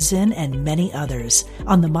Kabat-Zinn, and many others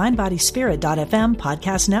on the MindBodySpirit.fm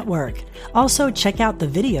podcast network. Also, check out the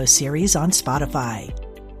video series on Spotify.